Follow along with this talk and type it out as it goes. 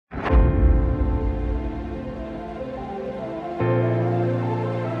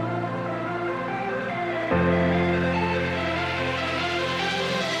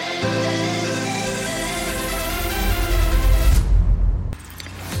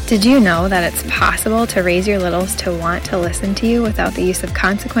Did you know that it's possible to raise your littles to want to listen to you without the use of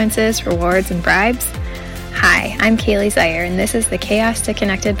consequences, rewards, and bribes? Hi, I'm Kaylee Zaire, and this is the Chaos to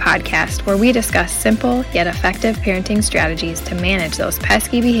Connected podcast, where we discuss simple yet effective parenting strategies to manage those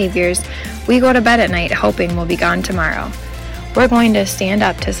pesky behaviors we go to bed at night hoping will be gone tomorrow. We're going to stand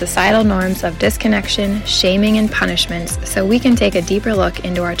up to societal norms of disconnection, shaming, and punishments so we can take a deeper look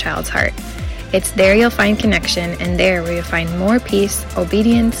into our child's heart. It's there you'll find connection, and there where you'll find more peace,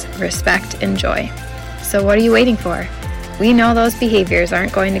 obedience, respect, and joy. So what are you waiting for? We know those behaviors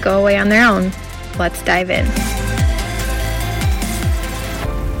aren't going to go away on their own. Let's dive in.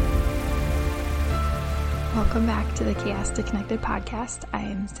 Welcome back to the Chaos to Connected podcast. I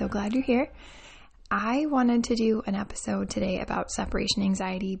am so glad you're here. I wanted to do an episode today about separation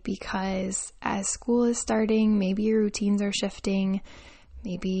anxiety because as school is starting, maybe your routines are shifting,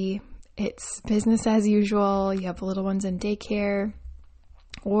 maybe it's business as usual, you have little ones in daycare,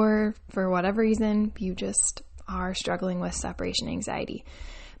 or for whatever reason, you just are struggling with separation anxiety.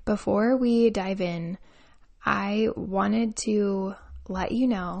 Before we dive in, I wanted to let you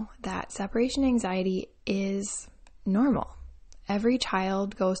know that separation anxiety is normal. Every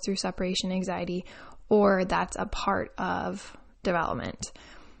child goes through separation anxiety, or that's a part of development.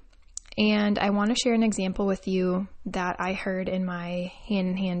 And I want to share an example with you that I heard in my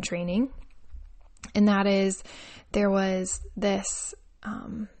hand-in-hand training. And that is, there was this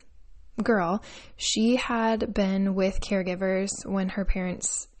girl. She had been with caregivers when her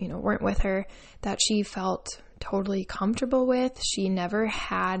parents, weren't with her, that she felt totally comfortable with. She never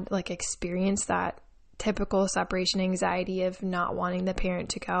had experienced that typical separation anxiety of not wanting the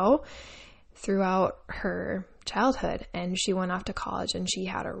parent to go throughout her childhood. And she went off to college and she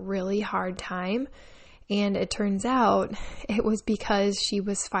had a really hard time. And it turns out it was because she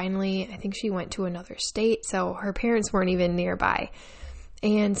was finally, I think she went to another state, so her parents weren't even nearby.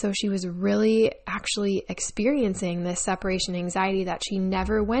 And so she was really actually experiencing this separation anxiety that she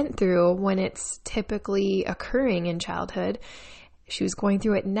never went through when it's typically occurring in childhood. She was going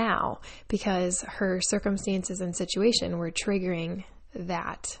through it now because her circumstances and situation were triggering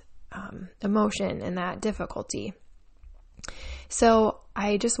that emotion and that difficulty. So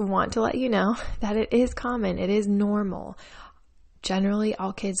I just want to let you know that it is common. It is normal. Generally,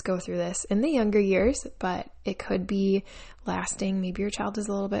 all kids go through this in the younger years, but it could be lasting. Maybe your child is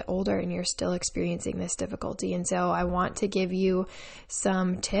a little bit older and you're still experiencing this difficulty. And so I want to give you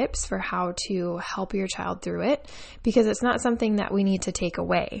some tips for how to help your child through it, because it's not something that we need to take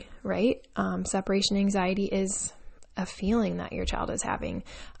away, right? Separation anxiety is a feeling that your child is having,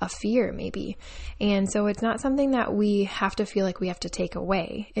 a fear maybe. And so it's not something that we have to feel like we have to take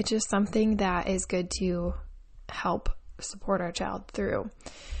away. It's just something that is good to help support our child through.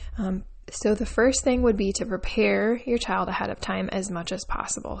 So the first thing would be to prepare your child ahead of time as much as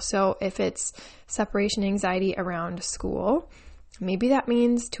possible. So if it's separation anxiety around school, maybe that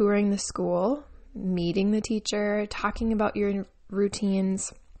means touring the school, meeting the teacher, talking about your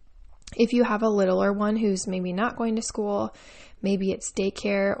routines. If you have a littler one who's maybe not going to school, maybe it's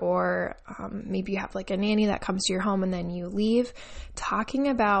daycare, or maybe you have a nanny that comes to your home and then you leave, talking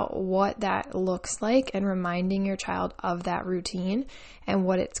about what that looks like and reminding your child of that routine and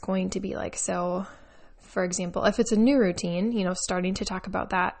what it's going to be like. So, for example, if it's a new routine, starting to talk about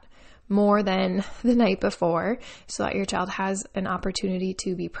that more than the night before so that your child has an opportunity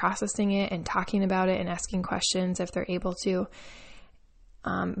to be processing it and talking about it and asking questions if they're able to.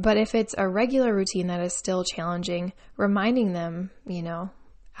 But if it's a regular routine that is still challenging, reminding them,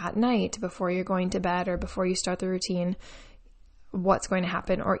 at night before you're going to bed or before you start the routine, what's going to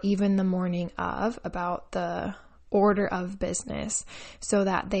happen, or even the morning of, about the order of business, so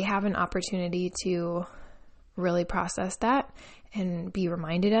that they have an opportunity to really process that and be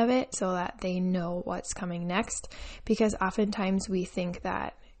reminded of it so that they know what's coming next. Because oftentimes we think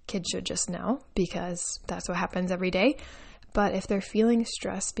that kids should just know because that's what happens every day. But if they're feeling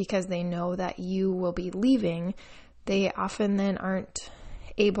stressed because they know that you will be leaving, they often then aren't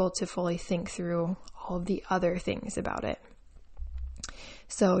able to fully think through all of the other things about it.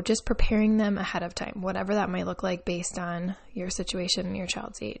 So just preparing them ahead of time, whatever that might look like based on your situation and your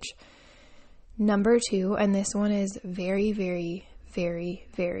child's age. Number 2, and this one is very, very, very,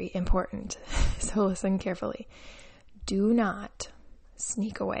 very important. So listen carefully. Do not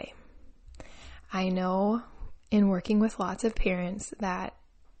sneak away. I know in working with lots of parents that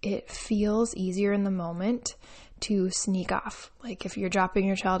it feels easier in the moment to sneak off. Like if you're dropping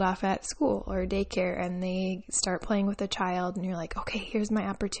your child off at school or daycare and they start playing with a child and you're like, okay, here's my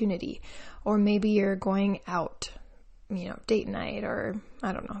opportunity. Or maybe you're going out date night, or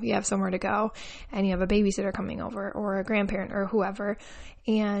I don't know, you have somewhere to go and you have a babysitter coming over or a grandparent or whoever,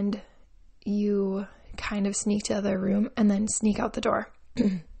 and you kind of sneak to the other room and then sneak out the door.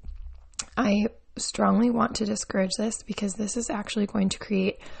 I strongly want to discourage this because this is actually going to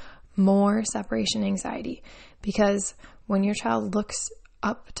create more separation anxiety, because when your child looks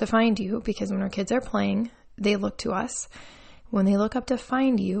up to find you, because when our kids are playing, they look to us. When they look up to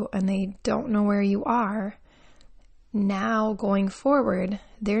find you and they don't know where you are, now going forward,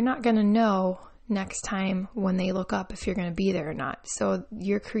 they're not going to know next time when they look up if you're going to be there or not. So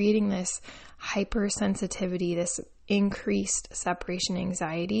you're creating this hypersensitivity, this increased separation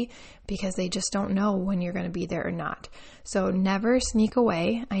anxiety, because they just don't know when you're going to be there or not. So never sneak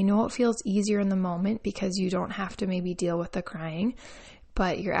away. I know it feels easier in the moment because you don't have to maybe deal with the crying,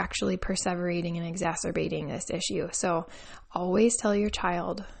 but you're actually perseverating and exacerbating this issue. So always tell your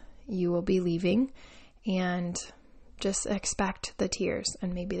child you will be leaving, and just expect the tears,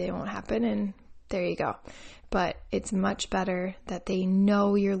 and maybe they won't happen, and there you go. But it's much better that they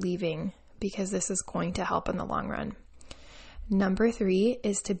know you're leaving, because this is going to help in the long run. Number 3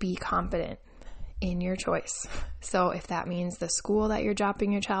 is to be confident in your choice. So if that means the school that you're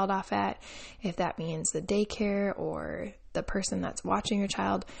dropping your child off at, if that means the daycare or the person that's watching your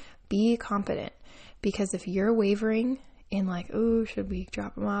child, be confident. Because if you're wavering in like, oh, should we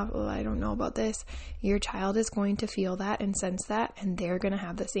drop them off? Oh, I don't know about this. Your child is going to feel that and sense that, and they're going to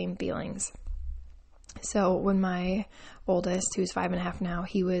have the same feelings. So when my oldest, who's 5.5 now,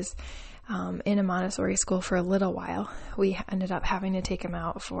 he was in a Montessori school for a little while, we ended up having to take him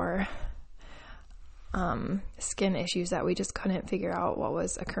out for skin issues that we just couldn't figure out what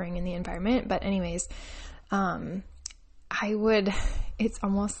was occurring in the environment. But anyways, it's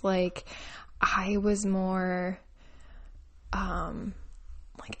almost like I was more,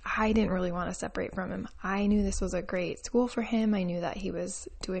 I didn't really want to separate from him. I knew this was a great school for him. I knew that he was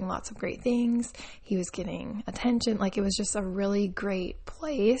doing lots of great things. He was getting attention. Like, it was just a really great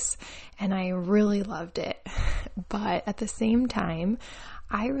place, and I really loved it. But at the same time,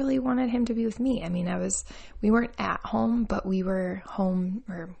 I really wanted him to be with me. I mean, we weren't at home, but we were home,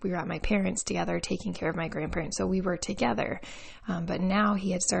 or we were at my parents' together taking care of my grandparents. So we were together. But now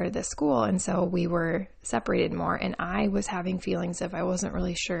he had started this school, and so we were separated more. And I was having feelings of I wasn't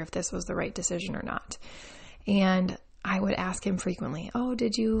really sure if this was the right decision or not. And I would ask him frequently, oh,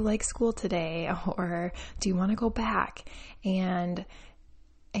 did you like school today? Or do you want to go back? And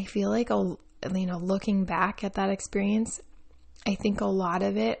I feel like, looking back at that experience, I think a lot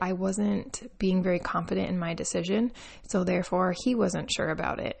of it, I wasn't being very confident in my decision. So therefore he wasn't sure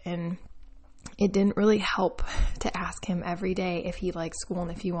about it. And it didn't really help to ask him every day if he liked school and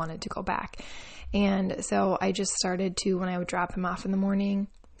if he wanted to go back. And so I just started to, when I would drop him off in the morning,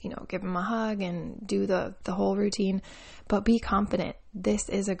 give him a hug and do the whole routine, but be confident. This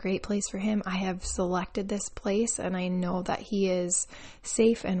is a great place for him. I have selected this place, and I know that he is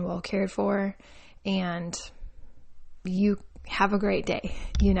safe and well cared for, and you have a great day,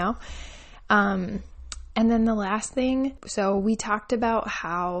 And then the last thing, so we talked about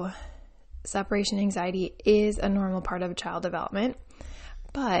how separation anxiety is a normal part of child development,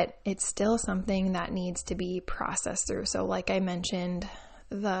 but it's still something that needs to be processed through. So like I mentioned,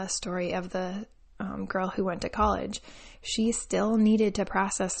 the story of the girl who went to college, she still needed to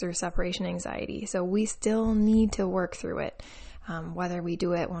process through separation anxiety. So we still need to work through it, whether we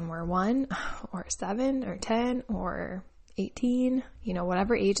do it when we're 1 or 7 or 10 or 18,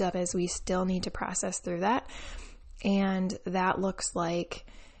 whatever age that is, we still need to process through that. And that looks like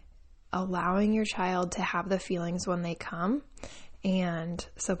allowing your child to have the feelings when they come and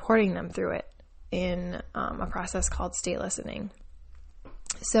supporting them through it in a process called stay listening.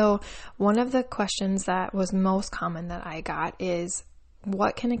 So one of the questions that was most common that I got is,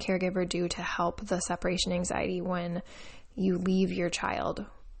 what can a caregiver do to help the separation anxiety when you leave your child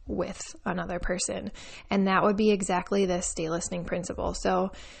with another person? And that would be exactly the stay listening principle.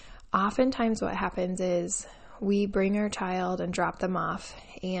 So oftentimes what happens is we bring our child and drop them off,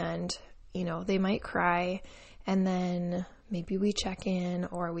 and they might cry, and then maybe we check in,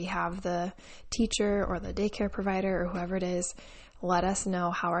 or we have the teacher or the daycare provider or whoever it is let us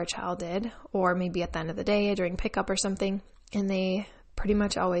know how our child did, or maybe at the end of the day during pickup or something, and they pretty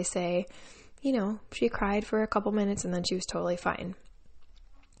much always say, she cried for a couple minutes and then she was totally fine.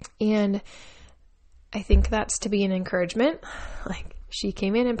 And I think that's to be an encouragement. Like, she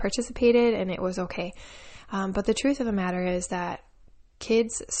came in and participated and it was okay. But the truth of the matter is that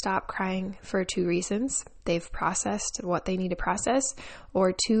kids stop crying for 2 reasons. They've processed what they need to process,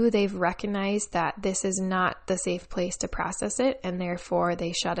 or 2, they've recognized that this is not the safe place to process it, and therefore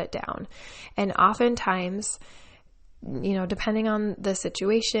they shut it down. And oftentimes depending on the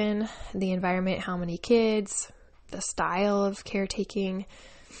situation, the environment, how many kids, the style of caretaking,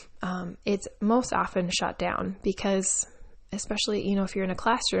 it's most often shut down because especially, if you're in a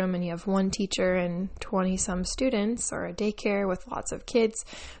classroom and you have one teacher and 20 some students, or a daycare with lots of kids,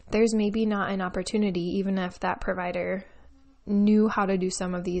 there's maybe not an opportunity, even if that provider knew how to do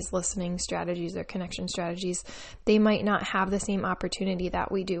some of these listening strategies or connection strategies, they might not have the same opportunity that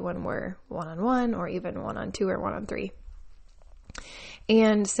we do when we're one-on-one or even one-on-two or one-on-three.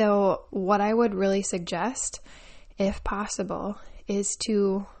 And so what I would really suggest, if possible, is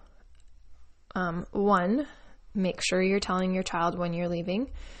to, one, make sure you're telling your child when you're leaving.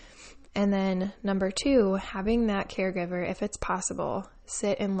 And then number two, having that caregiver, if it's possible,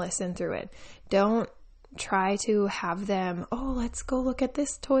 sit and listen through it. Don't try to have them, oh, let's go look at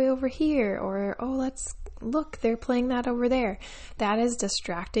this toy over here, or, oh, let's look, they're playing that over there. That is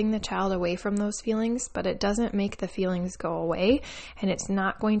distracting the child away from those feelings, but it doesn't make the feelings go away, and it's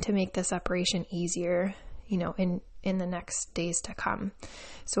not going to make the separation easier, in the next days to come.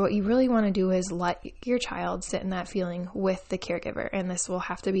 So what you really want to do is let your child sit in that feeling with the caregiver. And this will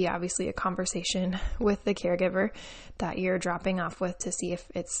have to be obviously a conversation with the caregiver that you're dropping off with to see if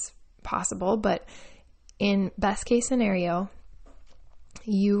it's possible. But in best case scenario,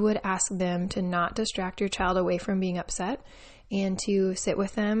 you would ask them to not distract your child away from being upset and to sit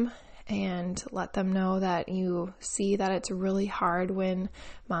with them and let them know that you see that it's really hard when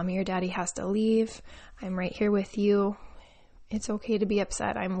mommy or daddy has to leave. I'm right here with you. It's okay to be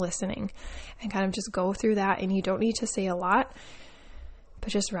upset. I'm listening, and kind of just go through that. And you don't need to say a lot,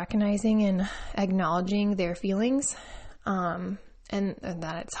 but just recognizing and acknowledging their feelings, and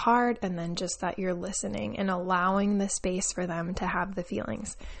that it's hard. And then just that you're listening and allowing the space for them to have the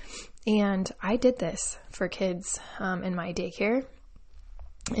feelings. And I did this for kids, in my daycare.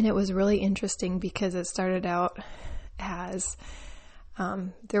 And it was really interesting because it started out as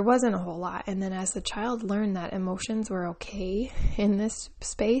there wasn't a whole lot. And then as the child learned that emotions were okay in this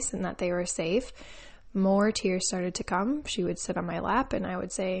space and that they were safe, more tears started to come. She would sit on my lap and I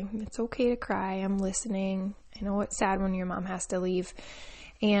would say, it's okay to cry. I'm listening. I know it's sad when your mom has to leave.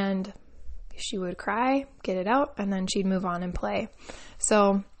 And she would cry, get it out, and then she'd move on and play.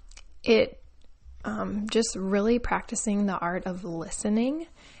 So it just really practicing the art of listening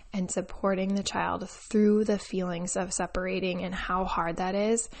and supporting the child through the feelings of separating and how hard that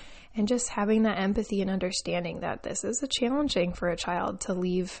is, and just having that empathy and understanding that this is challenging for a child to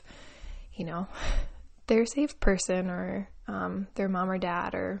leave, their safe person or their mom or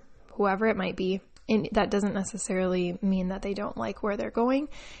dad or whoever it might be. And that doesn't necessarily mean that they don't like where they're going.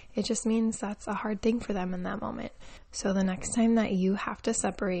 It just means that's a hard thing for them in that moment. So the next time that you have to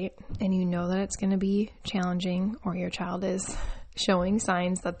separate and you know that it's going to be challenging, or your child is showing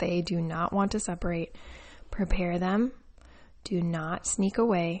signs that they do not want to separate, prepare them. Do not sneak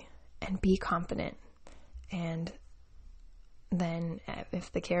away, and be confident. And then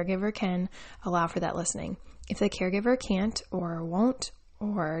if the caregiver can, allow for that listening. If the caregiver can't or won't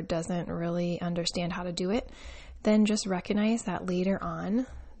or doesn't really understand how to do it, then just recognize that later on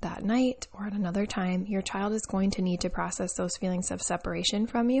that night or at another time, your child is going to need to process those feelings of separation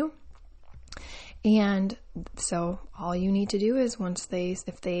from you. And so all you need to do is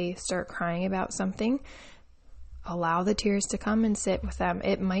if they start crying about something, allow the tears to come and sit with them.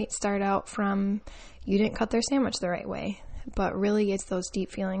 It might start out from you didn't cut their sandwich the right way, but really it's those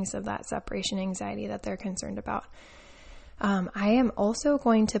deep feelings of that separation anxiety that they're concerned about. I am also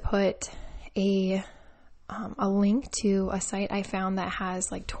going to put a link to a site I found that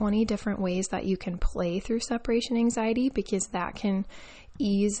has like 20 different ways that you can play through separation anxiety, because that can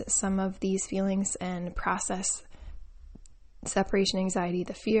ease some of these feelings and process separation anxiety,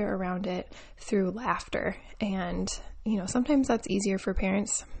 the fear around it, through laughter. And, sometimes that's easier for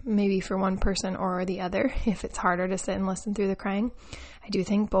parents, maybe for one person or the other, if it's harder to sit and listen through the crying. I do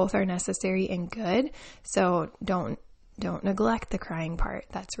think both are necessary and good. So don't neglect the crying part.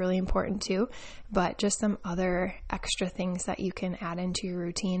 That's really important too. But just some other extra things that you can add into your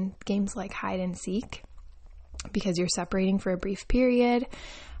routine, games like hide and seek, because you're separating for a brief period,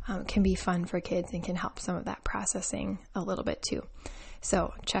 can be fun for kids and can help some of that processing a little bit too.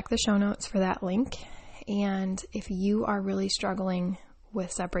 So check the show notes for that link. And if you are really struggling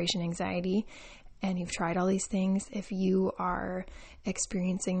with separation anxiety and you've tried all these things, if you are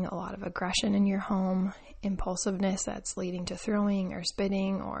experiencing a lot of aggression in your home, impulsiveness that's leading to throwing or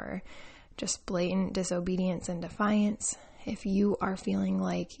spitting or just blatant disobedience and defiance, if you are feeling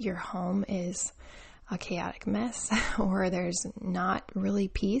like your home is a chaotic mess or there's not really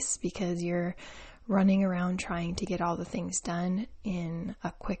peace because you're running around trying to get all the things done in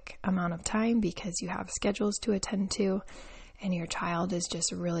a quick amount of time because you have schedules to attend to, and your child is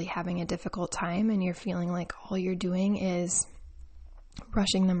just really having a difficult time, and you're feeling like all you're doing is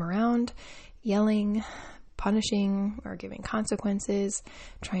rushing them around, yelling, punishing, or giving consequences,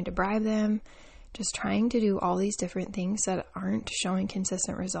 trying to bribe them, just trying to do all these different things that aren't showing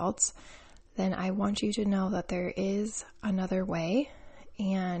consistent results, then I want you to know that there is another way,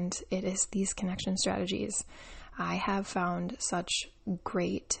 and it is these connection strategies. I have found such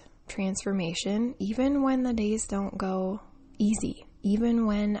great transformation, even when the days don't go easy, even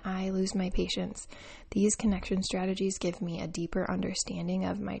when I lose my patience. These connection strategies give me a deeper understanding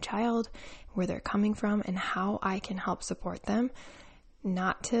of my child, where they're coming from, and how I can help support them,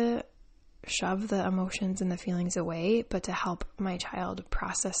 not to shove the emotions and the feelings away, but to help my child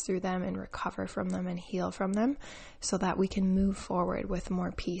process through them and recover from them and heal from them so that we can move forward with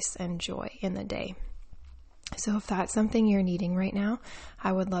more peace and joy in the day. So if that's something you're needing right now,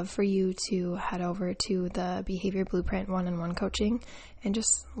 I would love for you to head over to the Behavior Blueprint one-on-one coaching and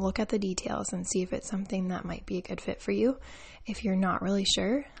just look at the details and see if it's something that might be a good fit for you. If you're not really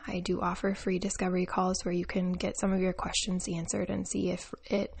sure, I do offer free discovery calls where you can get some of your questions answered and see if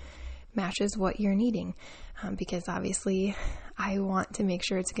it matches what you're needing, because obviously I want to make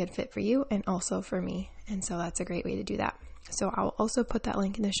sure it's a good fit for you and also for me, and so that's a great way to do that. So I'll also put that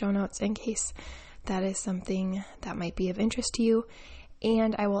link in the show notes in case that is something that might be of interest to you,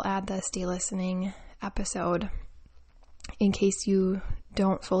 and I will add the Stay Listening episode in case you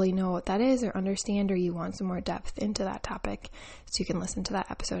don't fully know what that is or understand, or you want some more depth into that topic, so you can listen to that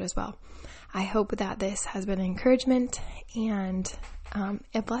episode as well. I hope that this has been an encouragement and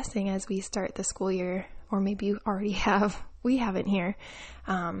a blessing as we start the school year, or maybe you already have, we haven't here,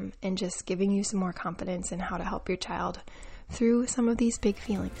 and just giving you some more confidence in how to help your child through some of these big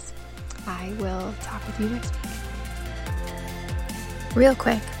feelings. I will talk with you next week. Real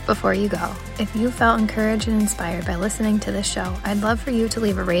quick, before you go, if you felt encouraged and inspired by listening to this show, I'd love for you to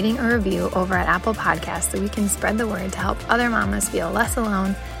leave a rating or review over at Apple Podcasts so we can spread the word to help other mamas feel less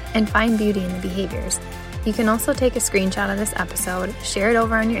alone and find beauty in the behaviors. You can also take a screenshot of this episode, share it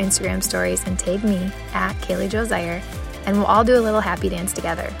over on your Instagram stories, and tag me at Kaylee Jo Zier, and we'll all do a little happy dance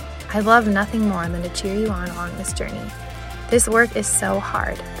together. I love nothing more than to cheer you on along this journey. This work is so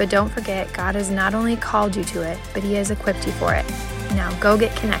hard, but don't forget, God has not only called you to it, but He has equipped you for it. Now go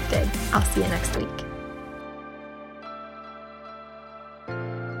get connected. I'll see you next week.